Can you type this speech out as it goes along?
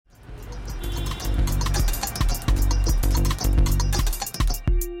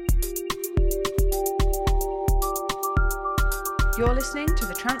You're listening to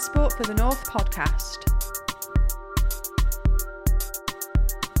the Transport for the North podcast.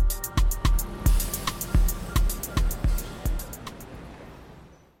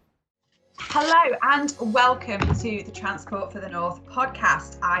 Hello and welcome to the Transport for the North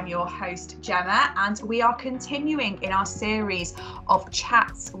podcast. I'm your host Gemma, and we are continuing in our series of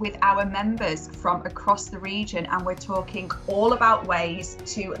chats with our members from across the region, and we're talking all about ways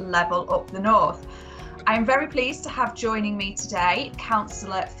to level up the North. I am very pleased to have joining me today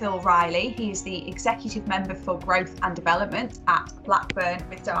Cllr Phil Riley. He is the Executive Member for Growth and Development at Blackburn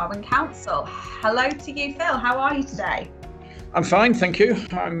with Darwen Council. Hello to you, Phil. How are you today? I'm fine, thank you.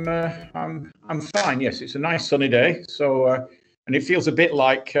 I'm fine. Yes, it's a nice sunny day. So, and it feels a bit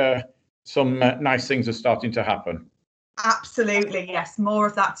like some nice things are starting to happen. Absolutely, yes. More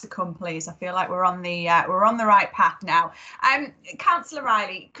of that to come, please. I feel like we're on the right path now. Cllr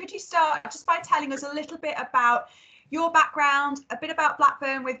Riley, could you start just by telling us a little bit about your background, a bit about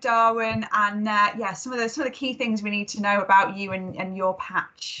Blackburn with Darwen, and some of the key things we need to know about you and your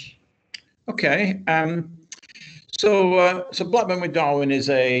patch. Okay. So Blackburn with Darwen is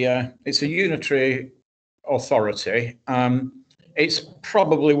it's a unitary authority. It's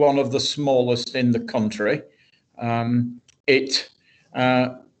probably one of the smallest in the country. It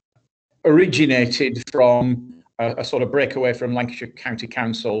originated from a sort of breakaway from Lancashire County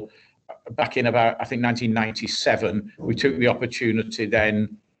Council back in about, I think, 1997. We took the opportunity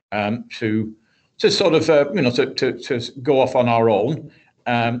then to sort of to go off on our own.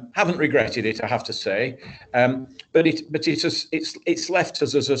 Haven't regretted it, I have to say, but it's left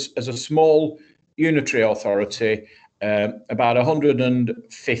us as a small unitary authority, about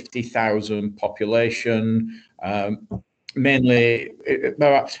 150,000 population, mainly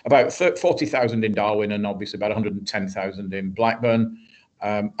about 40,000 in Darwen, and obviously about 110,000 in Blackburn,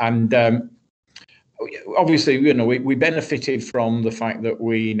 obviously, we benefited from the fact that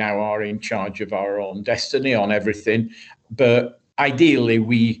we now are in charge of our own destiny on everything, but ideally,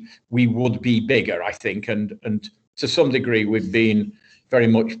 we would be bigger, I think, and to some degree, we've been very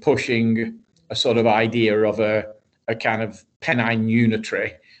much pushing a sort of idea of a kind of Pennine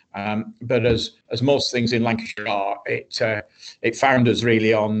unitary. But as most things in Lancashire are, it found us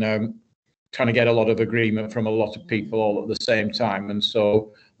really on trying to get a lot of agreement from a lot of people all at the same time, and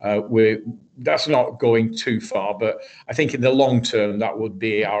so that's not going too far. But I think in the long term, that would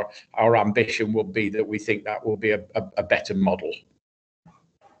be our ambition. Would be that we think that will be a better model.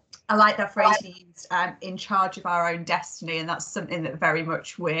 I like that phrase you used, in charge of our own destiny, and that's something that very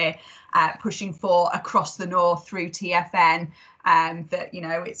much we're pushing for across the North through TFN. That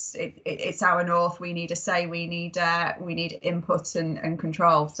it's our North. We need a say. We need input and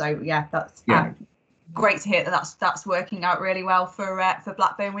control. So that's great to hear that's working out really well for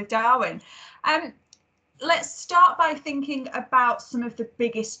Blackburn with Darwen. Let's start by thinking about some of the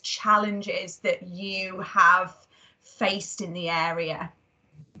biggest challenges that you have faced in the area.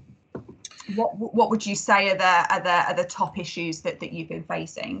 What would you say are the top issues that you've been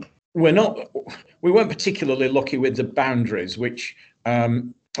facing? We weren't particularly lucky with the boundaries, which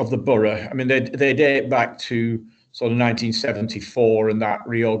of the borough. I mean, they date back to sort of 1974 and that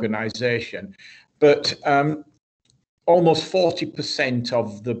reorganisation, but almost 40%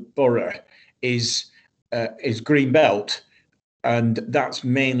 of the borough is green belt, and that's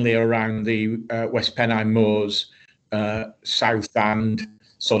mainly around the West Pennine Moors, south and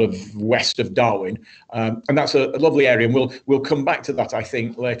sort of west of Darwen, and that's a lovely area, and we'll come back to that, I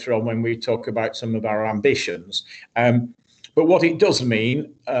think, later on when we talk about some of our ambitions. But what it does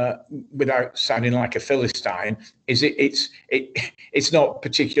mean, without sounding like a Philistine, is it's not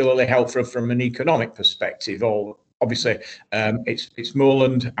particularly helpful from an economic perspective. Or obviously, it's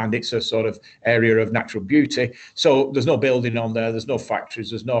moorland and it's a sort of area of natural beauty. So there's no building on there, there's no factories,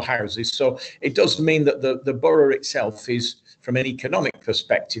 there's no houses. So it does mean that the borough itself is, from an economic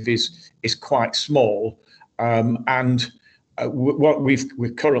perspective, is quite small. What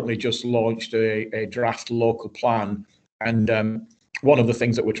we've currently just launched a draft local plan, and one of the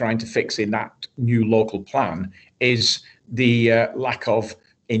things that we're trying to fix in that new local plan is the lack of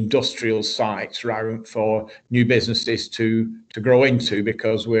industrial sites for new businesses to grow into,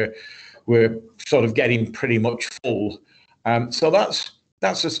 because we're sort of getting pretty much full. So that's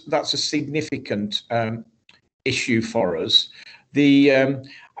a significant issue for us. The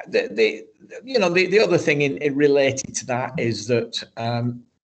other thing in related to that is that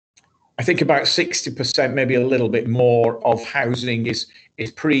I think about 60%, maybe a little bit more, of housing is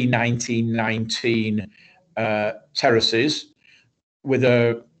pre-1919 terraces, with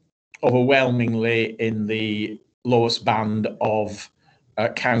overwhelmingly in the lowest band of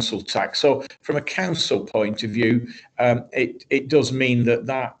council tax. So from a council point of view, it does mean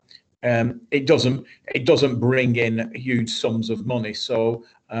that it doesn't bring in huge sums of money. So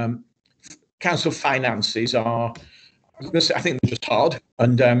council finances are, I think, they're just hard,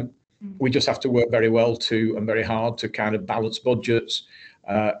 and we just have to work very well and very hard to kind of balance budgets,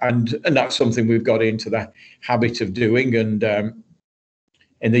 and that's something we've got into the habit of doing. And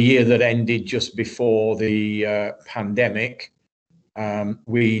in the year that ended just before the pandemic,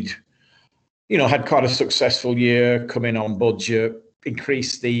 we'd had quite a successful year, come in on budget,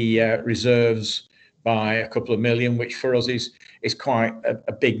 increased the reserves by a couple of million, which for us is quite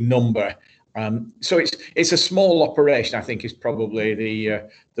a big number. So it's a small operation, I think, is probably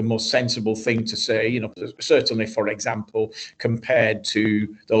the most sensible thing to say. Certainly, for example, compared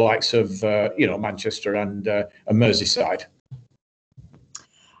to the likes of Manchester and Merseyside.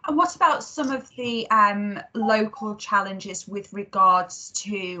 And what about some of the local challenges with regards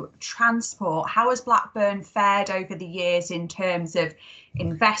to transport? How has Blackburn fared over the years in terms of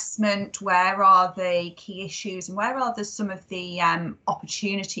investment? Where are the key issues, and where are some of the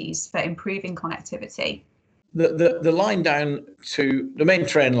opportunities for improving connectivity? The line down to the main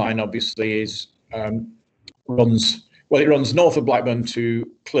train line, obviously, runs north of Blackburn to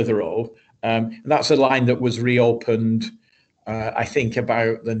Clitheroe, and that's a line that was reopened, I think,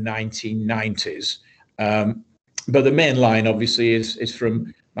 about the 1990s. But the main line, obviously, is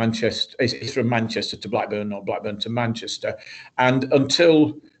from Manchester. It's from Manchester to Blackburn, or Blackburn to Manchester. And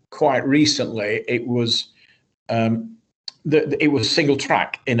until quite recently, it was single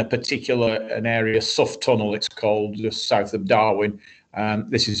track in an area, Sough Tunnel, it's called, just south of Darwen.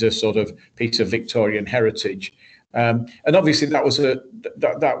 This is a sort of piece of Victorian heritage, and obviously that was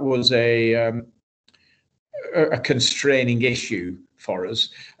a constraining issue for us.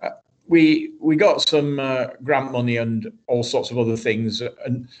 We got some grant money and all sorts of other things,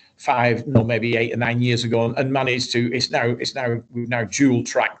 and maybe 8 or 9 years ago, and managed to. We've now dual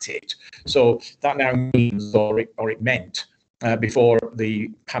tracked it. So that now means, or it meant, before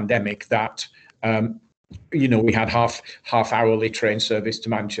the pandemic, that we had half hourly train service to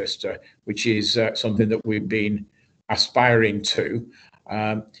Manchester, which is something that we've been aspiring to.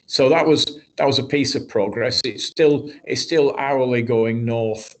 So that was a piece of progress. It's still hourly going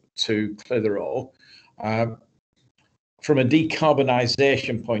north to Clitheroe. From a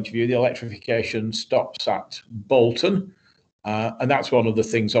decarbonisation point of view, the electrification stops at Bolton, and that's one of the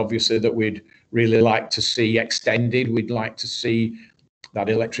things, obviously, that we'd really like to see extended. We'd like to see that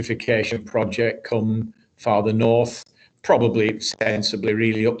electrification project come farther north, probably sensibly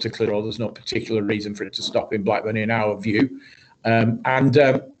really up to Clitheroe. There's no particular reason for it to stop in Blackburn, in our view. And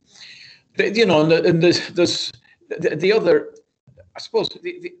there's the other, I suppose,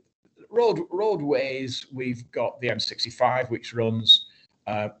 the roadways. We've got the M65, which runs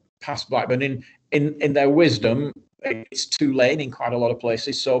past Blackburn. In their wisdom, it's 2-lane in quite a lot of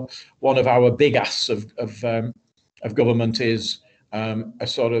places. So one of our big asks of government is a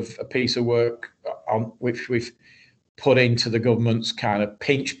sort of a piece of work on which we've put into the government's kind of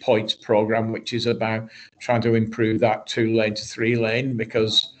pinch points program, which is about trying to improve that 2-lane to 3-lane,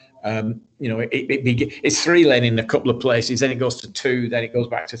 because it's 3-lane in a couple of places, then it goes to 2, then it goes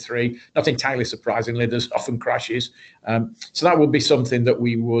back to 3. Not entirely surprisingly, there's often crashes. So that would be something that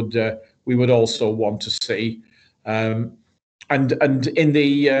we would also want to see. And in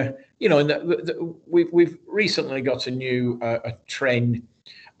the we've recently got a new a train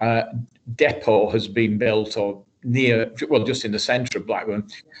depot has been built, or just in the centre of Blackburn,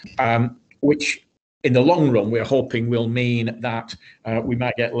 which in the long run we're hoping will mean that we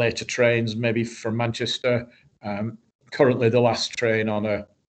might get later trains, maybe from Manchester. Currently, the last train on a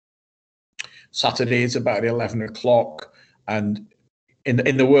Saturday is about 11 o'clock, and in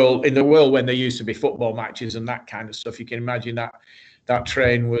the world when there used to be football matches and that kind of stuff, you can imagine that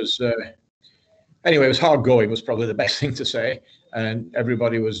train was anyway, it was hard going, was probably the best thing to say, and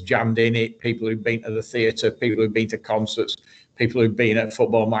everybody was jammed in it. People who'd been to the theatre, people who'd been to concerts, people who'd been at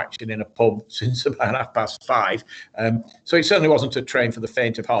football matching in a pub since about 5:30. So it certainly wasn't a train for the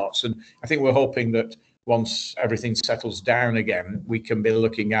faint of hearts, and I think we're hoping that once everything settles down again, we can be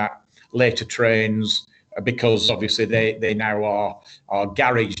looking at later trains, because obviously they now are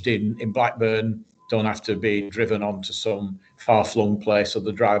garaged in Blackburn, don't have to be driven on to some far-flung place so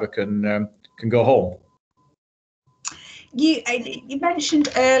the driver can go home. You mentioned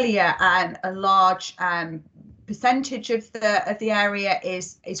earlier a large percentage of the area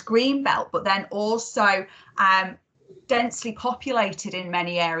is greenbelt, but then also densely populated in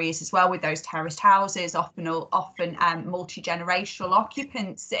many areas as well, with those terraced houses, often multi-generational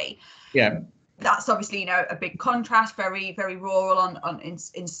occupancy. Yeah. that's obviously, you know, a big contrast, very, very rural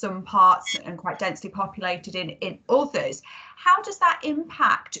in some parts and quite densely populated in others. How does that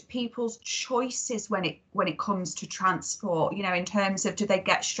impact people's choices when it comes to transport? You know, in terms of, do they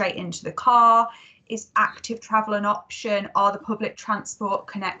get straight into the car? Is active travel an option? Are the public transport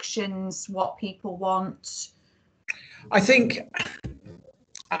connections what people want? I think,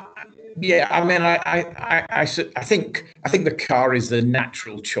 yeah. I mean, I think the car is the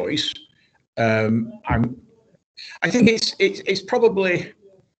natural choice. I think it's probably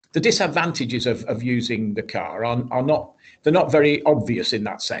the disadvantages of using the car are not, they're not very obvious in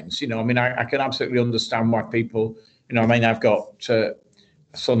that sense. You know, I mean, I can absolutely understand why people, you know, I mean, I've got a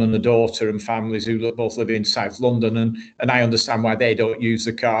son and a daughter and families who both live in South London, and I understand why they don't use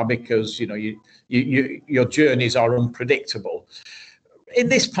the car, because, you know, your journeys are unpredictable. In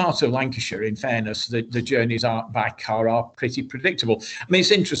this part of Lancashire, in fairness, the journeys by car are pretty predictable. I mean,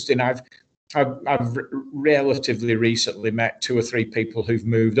 it's interesting. I've relatively recently met 2 or 3 people who've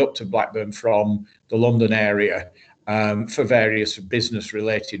moved up to Blackburn from the London area for various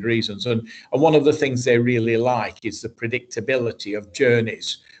business-related reasons. And one of the things they really like is the predictability of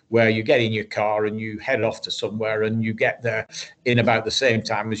journeys, where you get in your car and you head off to somewhere and you get there in about the same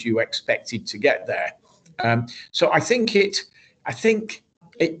time as you expected to get there. So I think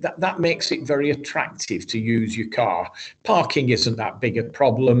that makes it very attractive to use your car. Parking isn't that big a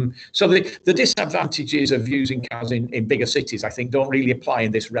problem. So the disadvantages of using cars in bigger cities, I think, don't really apply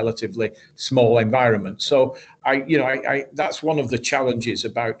in this relatively small environment. So I that's one of the challenges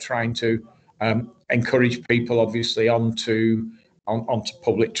about trying to encourage people, obviously, onto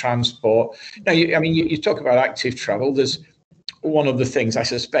public transport. Now, you talk about active travel. There's one of the things I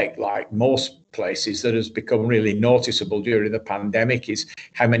suspect, like most places, that has become really noticeable during the pandemic is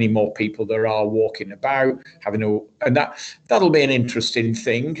how many more people there are walking about, and that'll be an interesting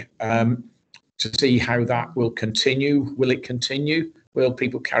thing to see how that will continue. Will it continue? Will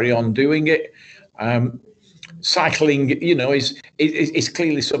people carry on doing it? Cycling, you know, is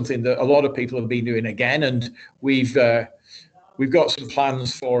clearly something that a lot of people have been doing again, and we've got some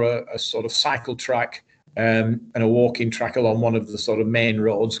plans for a sort of cycle track and a walking track along one of the sort of main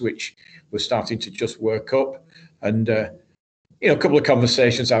roads, which we're starting to just work up. And a couple of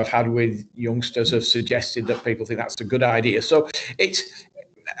conversations I've had with youngsters have suggested that people think that's a good idea. So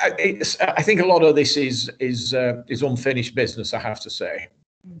I think a lot of this is unfinished business, I have to say.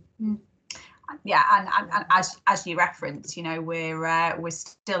 Mm-hmm. Yeah, and as you reference, you know, we're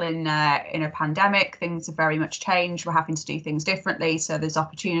still in a pandemic. Things have very much changed. We're having to do things differently. So there's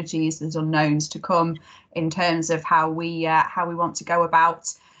opportunities, there's unknowns to come in terms of how we want to go about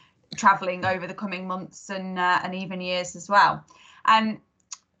travelling over the coming months and even years as well.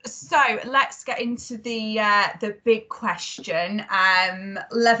 So let's get into the big question.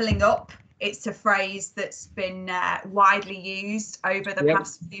 Levelling up. It's a phrase that's been widely used over the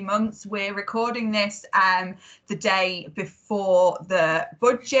past few months. We're recording this the day before the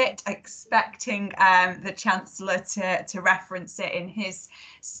budget, expecting the Chancellor to reference it in his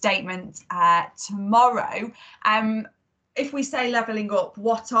statement tomorrow. If we say levelling up,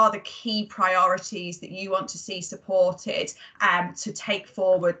 what are the key priorities that you want to see supported to take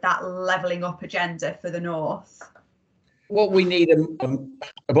forward that levelling up agenda for the North? What we need,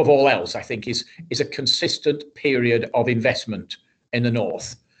 above all else, I think, is a consistent period of investment in the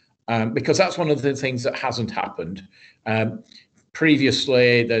North, because that's one of the things that hasn't happened.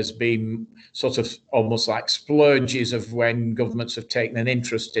 Previously, there's been sort of almost like splurges of when governments have taken an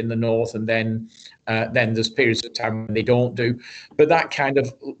interest in the North, and then there's periods of time when they don't do. But that kind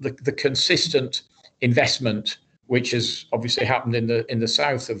of the consistent investment, which has obviously happened in the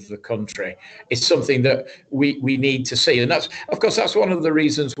south of the country, is something that we need to see. And that's, of course, that's one of the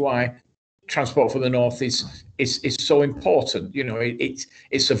reasons why Transport for the North is so important. You know,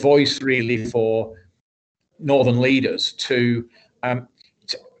 it's a voice really for northern leaders to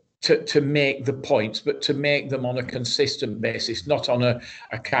make the points, but to make them on a consistent basis, not on a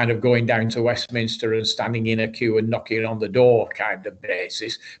kind of going down to Westminster and standing in a queue and knocking on the door kind of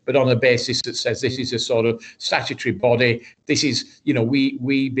basis, but on a basis that says this is a sort of statutory body. This is, you know,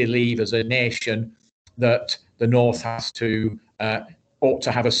 we believe as a nation that the North has to ought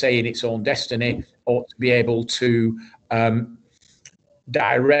to have a say in its own destiny, ought to be able to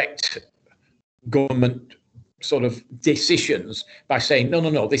direct government sort of decisions by saying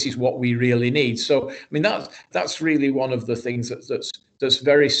no, this is what we really need. So I mean that's really one of the things that's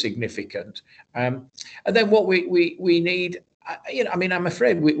very significant. And then what we need, you know, I mean, I'm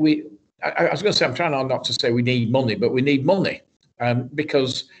afraid I was going to say, I'm trying not to say we need money, but we need money,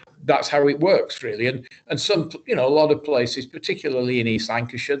 because that's how it works, really. And some, a lot of places, particularly in East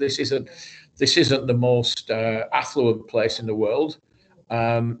Lancashire, this isn't the most affluent place in the world.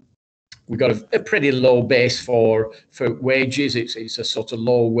 We've got a pretty low base for wages. It's a sort of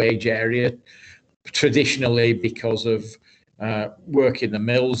low wage area traditionally because of work in the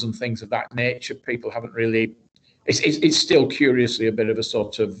mills and things of that nature. People haven't really. It's still curiously a bit of a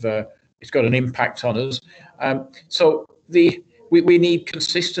sort of. It's got an impact on us. So we need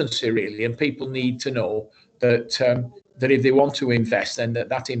consistency, really, and people need to know that that if they want to invest, then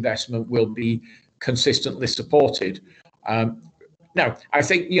that investment will be consistently supported. Now, I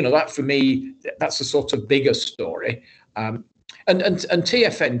think that for me, that's a sort of bigger story. And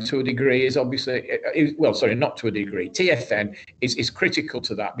TFN to a degree is obviously, well, sorry, not to a degree. TFN is critical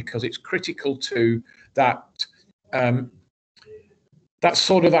to that because it's critical to that that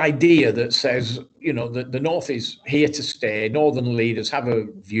sort of idea that says, that the North is here to stay. Northern leaders have a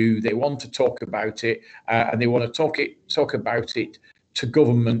view. They want to talk about it, and they want to talk about it to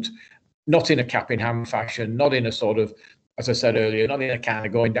government, not in a cap in hand fashion, not in a sort of, as I said earlier, not in a kind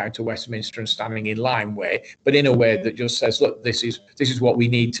of going down to Westminster and standing in line way, but in a way that just says, look, this is what we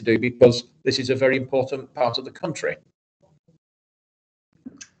need to do because this is a very important part of the country.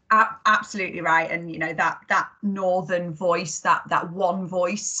 Absolutely right, and that northern voice, that one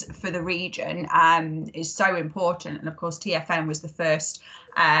voice for the region is so important. And of course, TFN was the first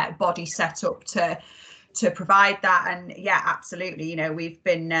body set up to provide that. And yeah, absolutely. We've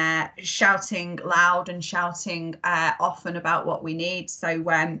been shouting loud and shouting often about what we need. So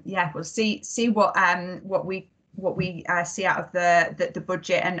yeah, we'll see what we see out of the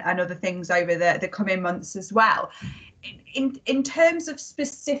budget and other things over the coming months as well. In terms of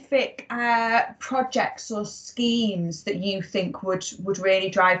specific projects or schemes that you think would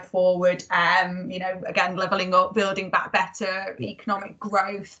really drive forward, again, levelling up, building back better, economic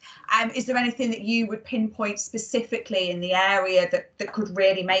growth, is there anything that you would pinpoint specifically in the area that could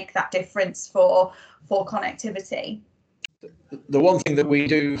really make that difference for connectivity? The one thing that we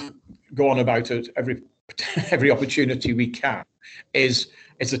do go on about at every opportunity we can is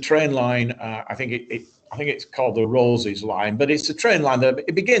a train line. I think it's called the Roses line, but it's a train line that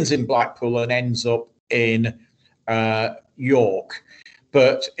it begins in Blackpool and ends up in York.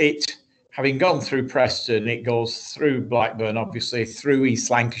 But it, having gone through Preston, it goes through Blackburn, obviously through East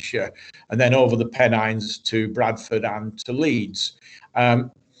Lancashire, and then over the Pennines to Bradford and to Leeds. The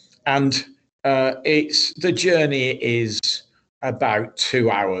journey is about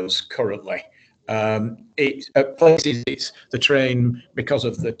 2 hours currently. At places, the train, because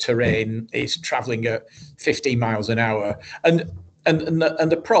of the terrain, is travelling at 15 miles an hour, and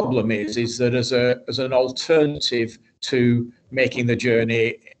the problem is that as an alternative to making the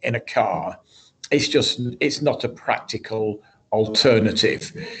journey in a car, it's not a practical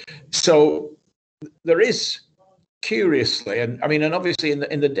alternative. So there is, curiously, and obviously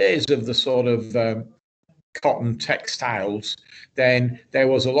in the days of the sort of cotton textiles, then there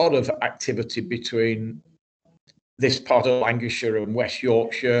was a lot of activity between this part of Lancashire and West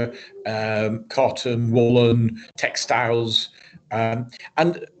Yorkshire, cotton, woolen, textiles,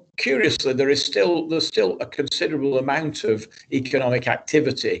 and curiously, there's still a considerable amount of economic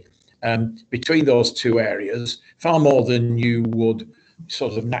activity between those two areas, far more than you would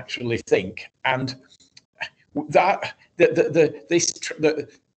sort of naturally think, and that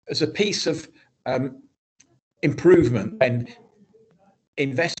as a piece of improvement, then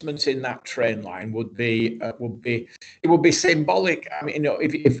investment in that train line would be symbolic.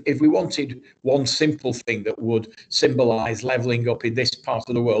 If we wanted one simple thing that would symbolise levelling up in this part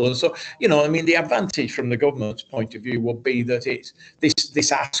of the world, and so the advantage from the government's point of view would be that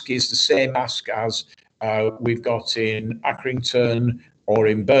this ask is the same ask as we've got in Accrington or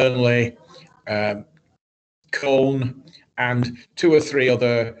in Burnley, Colne, and 2 or 3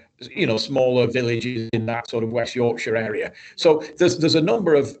 other smaller villages in that sort of West Yorkshire area. So there's a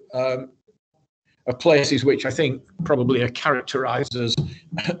number of places which I think probably are characterised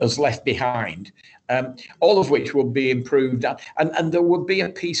as left behind, all of which will be improved, and there would be a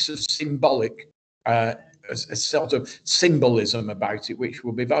piece of symbolic, a sort of symbolism about it, which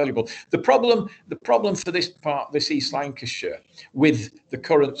will be valuable. The problem for this East Lancashire, with the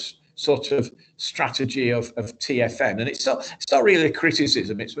current sort of strategy of TFN, and it's not really a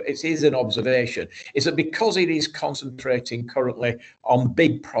criticism, it is an observation, is that because it is concentrating currently on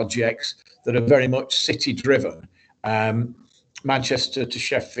big projects that are very much city driven, Manchester to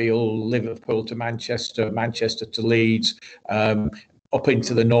Sheffield, Liverpool to Manchester to Leeds, up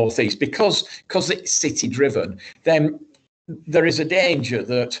into the northeast, because it's city driven, then there is a danger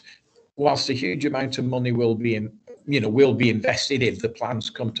that whilst a huge amount of money will be will be invested if the plans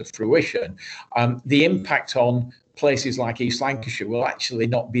come to fruition. The impact on places like East Lancashire will actually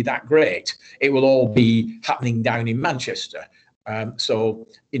not be that great. It will all be happening down in Manchester. So,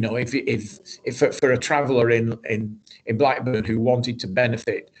 if for a traveller in Blackburn who wanted to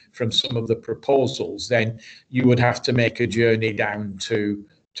benefit from some of the proposals, then you would have to make a journey down to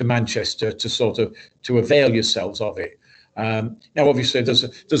Manchester to avail yourselves of it. Now, obviously, there's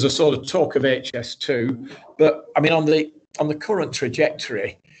a sort of talk of HS2, but I mean, on the current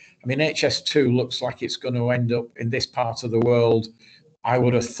trajectory, I mean, HS2 looks like it's going to end up in this part of the world, I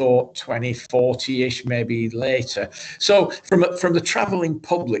would have thought 2040-ish, maybe later. So from the travelling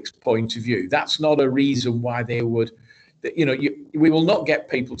public's point of view, that's not a reason why they would, we will not get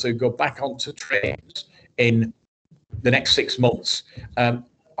people to go back onto trains in the next 6 months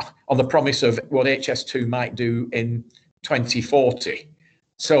on the promise of what HS2 might do in 2040.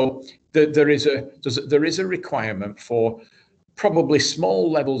 So there is a requirement for probably small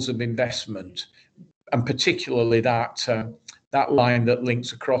levels of investment, and particularly that line that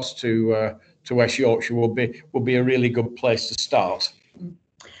links across to West Yorkshire will be a really good place to start.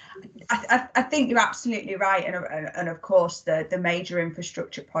 I think you're absolutely right, and of course the major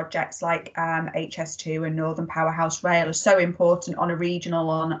infrastructure projects like HS2 and Northern Powerhouse Rail are so important on a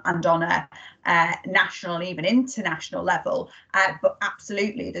regional and on a national, even international level. But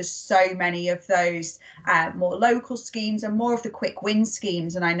absolutely, there's so many of those more local schemes and more of the quick win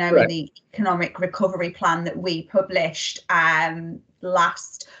schemes. And I know in the economic recovery plan that we published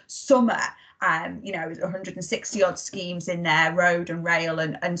last summer, 160 odd schemes in there, road and rail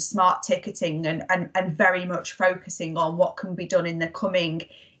and smart ticketing, and very much focusing on what can be done in the coming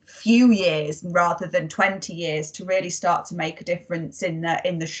few years rather than 20 years to really start to make a difference in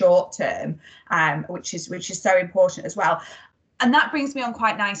the short term, which is so important as well. And that brings me on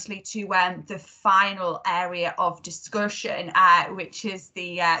quite nicely to the final area of discussion, which is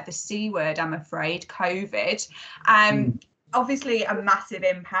the C word, I'm afraid, COVID. Obviously a massive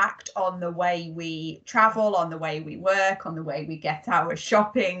impact on the way we travel, on the way we work, on the way we get our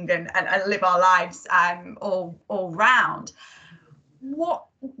shopping and live our lives all round. What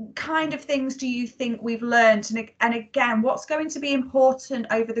kind of things do you think we've learned? And again, what's going to be important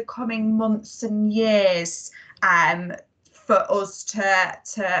over the coming months and years for us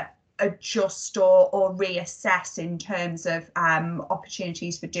to adjust or reassess in terms of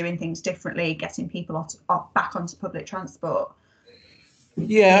opportunities for doing things differently, getting people back onto public transport?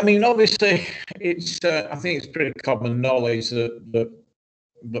 Yeah, I mean, obviously, I think it's pretty common knowledge that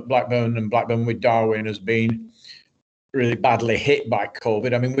Blackburn and Blackburn with Darwen has been really badly hit by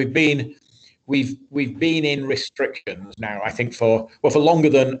COVID. I mean, we've been in restrictions now, I think, for longer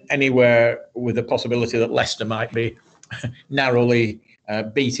than anywhere, with the possibility that Leicester might be narrowly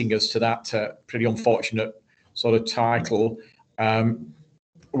beating us to that pretty unfortunate sort of title.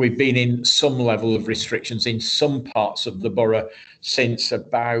 We've been in some level of restrictions in some parts of the borough since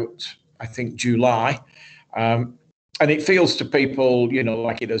about, I think, July. And it feels to people,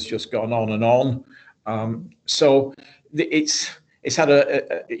 like it has just gone on and on. So it's had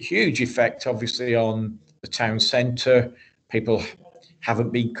a huge effect, obviously, on the town centre. People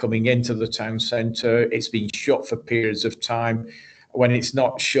haven't been coming into the town centre. It's been shut for periods of time. When it's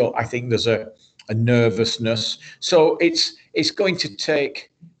not shut, I think there's a nervousness. So it's going to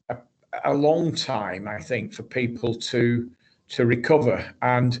take a long time, I think, for people to recover.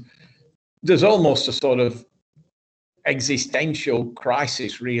 And there's almost a sort of existential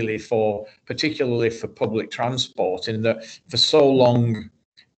crisis, really, particularly for public transport, in that for so long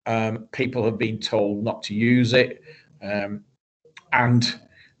people have been told not to use it. And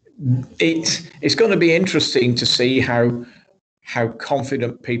it's going to be interesting to see how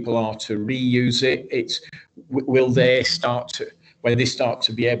confident people are to reuse it. Will they start to, when they start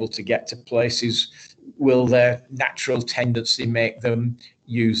to be able to get to places, will their natural tendency make them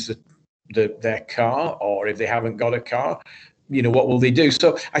use their car, or if they haven't got a car, what will they do?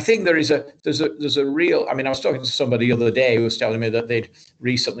 So I think there's a real. I mean, I was talking to somebody the other day who was telling me that they'd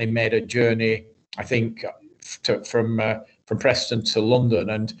recently made a journey, I think, from Preston to London,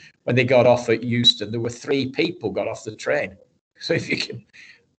 and when they got off at Euston, there were 3 people got off the train. So if you can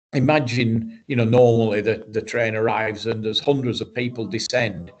imagine, normally the train arrives and there's hundreds of people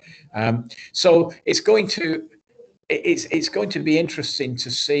descend. So it's going to be interesting to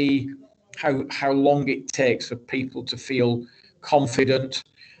see how long it takes for people to feel confident.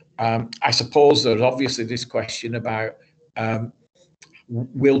 I suppose there's obviously this question about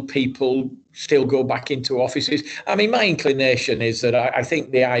will people still go back into offices? I mean, my inclination is that I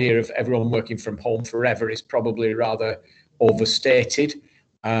think the idea of everyone working from home forever is probably rather overstated.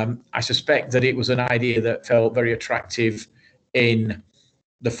 I suspect that it was an idea that felt very attractive in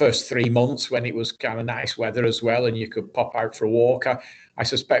the first 3 months when it was kind of nice weather as well, and you could pop out for a walk. I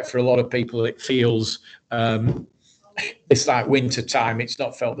suspect for a lot of people it feels it's like winter time. It's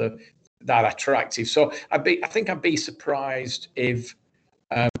not felt that attractive. So I think I'd be surprised if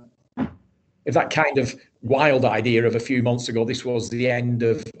that kind of wild idea of a few months ago, this was the end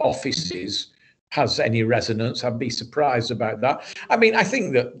of offices, has any resonance. I'd be surprised about that. I mean, I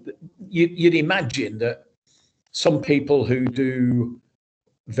think that you'd imagine that some people who do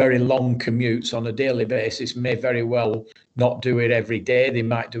very long commutes on a daily basis may very well not do it every day. They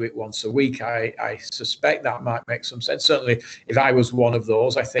might do it once a week. I suspect that might make some sense. Certainly, if I was one of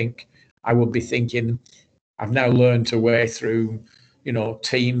those, I think I would be thinking, I've now learned a way through,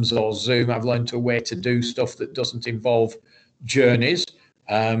 Teams or Zoom. I've learned a way to do stuff that doesn't involve journeys.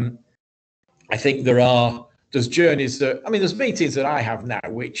 I think there's journeys there's meetings that I have now,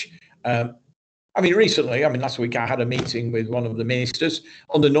 which, recently, last week I had a meeting with one of the ministers.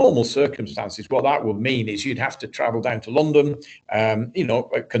 Under normal circumstances, what that would mean is you'd have to travel down to London,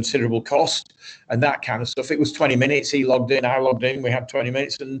 at considerable cost and that kind of stuff. It was 20 minutes. He logged in, I logged in, we had 20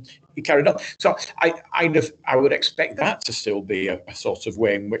 minutes and he carried on. So I would expect that to still be a sort of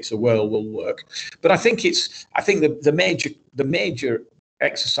way in which the world will work. But I think the major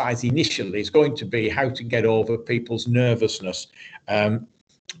exercise initially is going to be how to get over people's nervousness,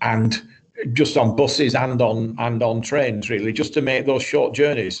 and just on buses and on trains, really, just to make those short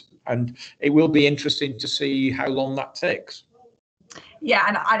journeys. And it will be interesting to see how long that takes. Yeah,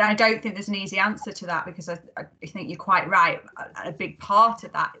 and I don't think there's an easy answer to that, because I think you're quite right. A big part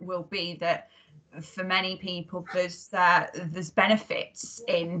of that will be that for many people there's benefits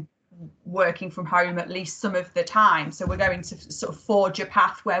in working from home at least some of the time. So we're going to sort of forge a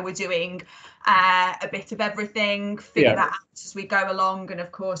path where we're doing a bit of everything, figure that out as we go along. And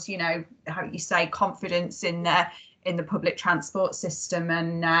of course, how you say, confidence in the public transport system,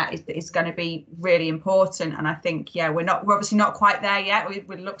 and it's going to be really important. And I think we're obviously not quite there yet. It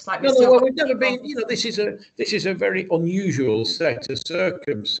looks like we've never been. This is a very unusual set of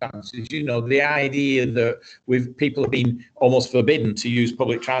circumstances. The idea that people have been almost forbidden to use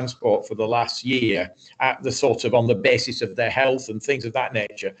public transport for the last year, on the basis of their health and things of that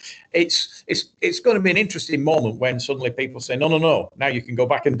nature. It's going to be an interesting moment when suddenly people say no, now you can go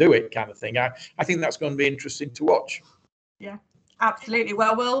back and do it, kind of thing. I think that's going to be interesting to watch. Yeah, absolutely.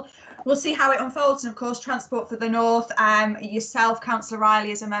 Well, we'll see how it unfolds. And of course, Transport for the North, yourself, Cllr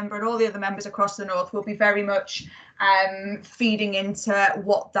Riley, as a member, and all the other members across the North will be very much feeding into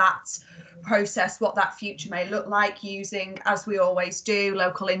what that process, what that future may look like, using, as we always do,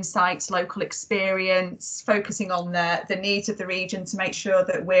 local insights, local experience, focusing on the needs of the region to make sure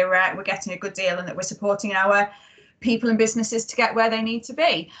that we're getting a good deal and that we're supporting our people and businesses to get where they need to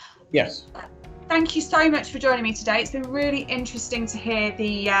be. Yes. Thank you so much for joining me today. It's been really interesting to hear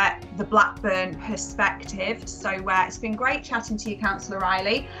the Blackburn perspective. So it's been great chatting to you, Cllr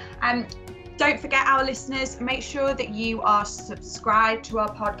Riley. Don't forget, our listeners, make sure that you are subscribed to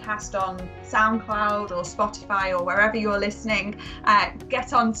our podcast on SoundCloud or Spotify or wherever you're listening.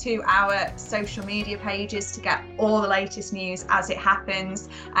 Get onto our social media pages to get all the latest news as it happens,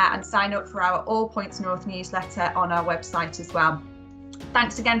 and sign up for our All Points North newsletter on our website as well.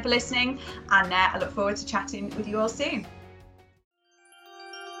 Thanks again for listening, and I look forward to chatting with you all soon.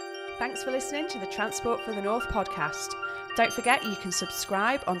 Thanks for listening to the Transport for the North podcast. Don't forget you can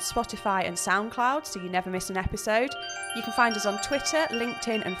subscribe on Spotify and SoundCloud so you never miss an episode. You can find us on Twitter,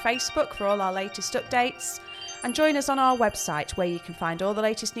 LinkedIn and Facebook for all our latest updates. And join us on our website where you can find all the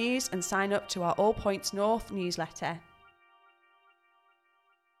latest news and sign up to our All Points North newsletter.